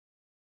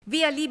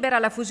Via libera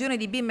alla fusione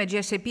di BIM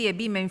GSP e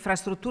BIM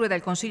Infrastrutture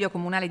dal Consiglio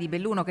Comunale di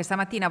Belluno, che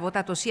stamattina ha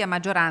votato sì a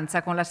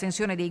maggioranza con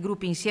l'astensione dei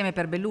gruppi Insieme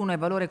per Belluno e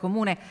Valore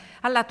Comune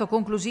all'atto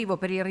conclusivo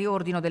per il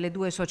riordino delle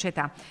due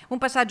società. Un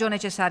passaggio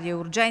necessario e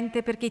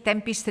urgente perché i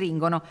tempi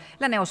stringono.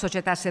 La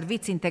neosocietà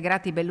Servizi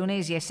Integrati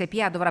Bellunesi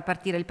SPA dovrà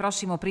partire il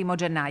prossimo 1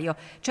 gennaio.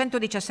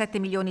 117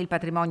 milioni il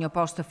patrimonio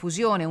post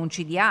fusione, un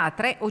CDA a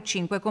 3 o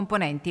 5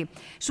 componenti.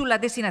 Sulla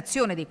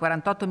destinazione dei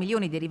 48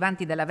 milioni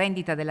derivanti dalla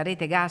vendita della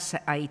rete gas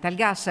a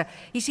Italgas,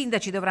 i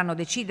sindaci dovranno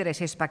decidere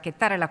se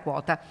spacchettare la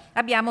quota.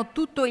 Abbiamo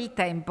tutto il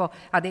tempo,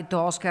 ha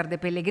detto Oscar De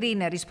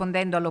Pellegrin,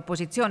 rispondendo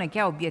all'opposizione che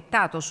ha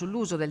obiettato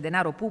sull'uso del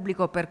denaro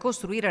pubblico per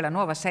costruire la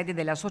nuova sede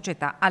della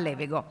società a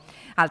Levego.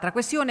 Altra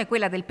questione è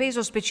quella del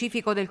peso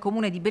specifico del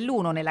comune di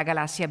Belluno nella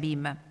galassia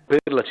BIM. Per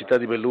la città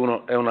di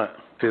Belluno è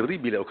una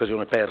terribile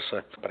occasione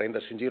persa.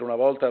 Prendersi in giro una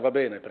volta va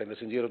bene,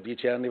 prendersi in giro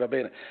 10 anni va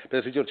bene,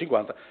 prendersi in giro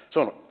 50.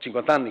 Sono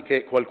 50 anni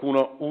che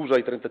qualcuno usa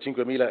i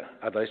 35.000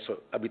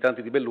 adesso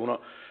abitanti di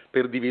Belluno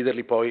per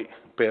dividerli poi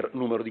per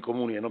numero di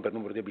comuni e non per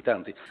numero di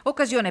abitanti.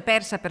 Occasione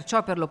persa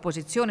perciò per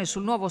l'opposizione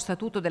sul nuovo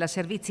statuto della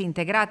Servizi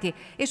Integrati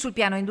e sul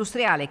piano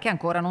industriale che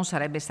ancora non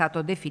sarebbe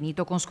stato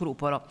definito con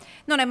scrupolo.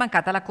 Non è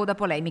mancata la coda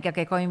polemica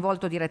che ha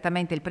coinvolto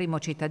direttamente il primo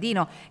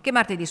cittadino che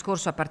martedì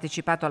scorso ha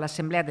partecipato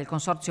all'assemblea del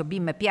consorzio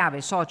BIM Piave,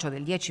 socio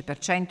del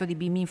 10% di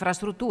BIM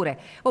Infrastrutture,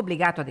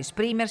 obbligato ad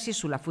esprimersi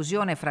sulla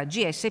fusione fra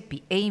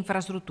GSP e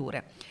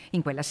Infrastrutture.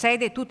 In quella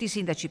sede tutti i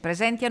sindaci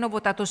presenti hanno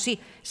votato sì,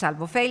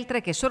 salvo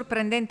Feltre che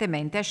sorprendentemente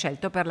ha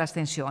scelto per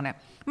l'astensione.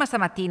 Ma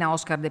stamattina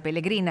Oscar De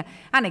Pellegrin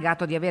ha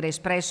negato di aver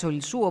espresso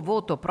il suo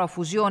voto pro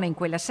fusione in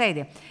quella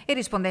sede e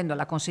rispondendo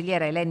alla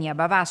consigliera Elenia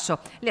Bavasso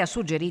le ha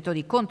suggerito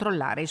di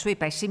controllare i suoi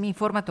pessimi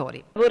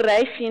informatori.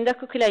 Vorrei,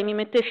 sindaco, che lei mi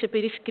mettesse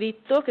per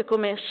iscritto che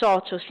come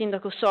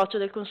sindaco socio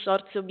del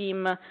consorzio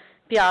BIM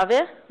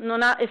Piave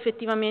non ha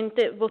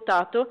effettivamente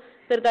votato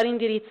per dare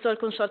indirizzo al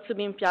consorzio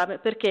BIM Piave,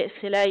 perché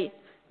se lei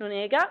lo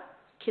nega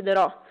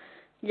chiederò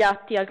gli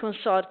atti al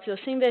consorzio,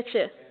 se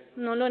invece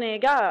non lo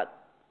nega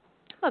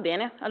va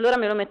bene, allora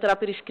me lo metterà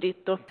per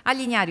iscritto.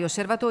 Agli ignari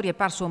osservatori è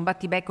parso un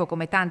battibecco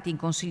come tanti in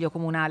Consiglio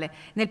Comunale.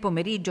 Nel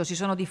pomeriggio si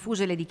sono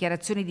diffuse le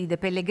dichiarazioni di De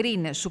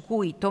Pellegrin su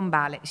cui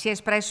tombale si è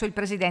espresso il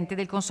presidente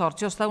del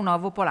consorzio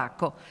Staunovo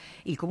Polacco.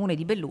 Il comune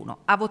di Belluno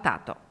ha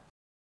votato.